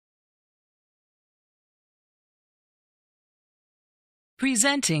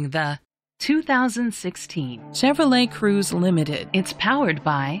Presenting the 2016 Chevrolet Cruze Limited. It's powered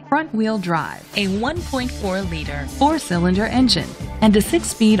by front-wheel drive, a 1.4-liter four-cylinder engine, and a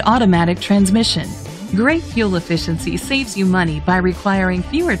 6-speed automatic transmission. Great fuel efficiency saves you money by requiring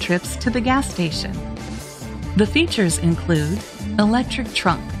fewer trips to the gas station. The features include electric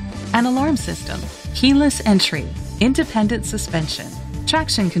trunk, an alarm system, keyless entry, independent suspension,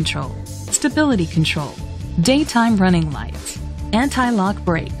 traction control, stability control, daytime running lights, anti-lock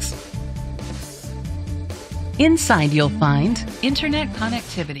brakes. Inside you'll find internet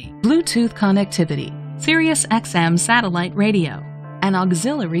connectivity, Bluetooth connectivity, Sirius XM satellite radio, an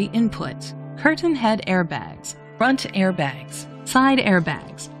auxiliary input, curtain head airbags, front airbags,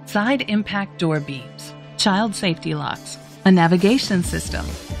 side impact door beams, child safety locks, a navigation system.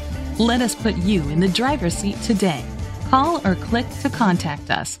 Let us put you in the driver's seat today. Call or click to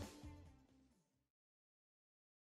contact us.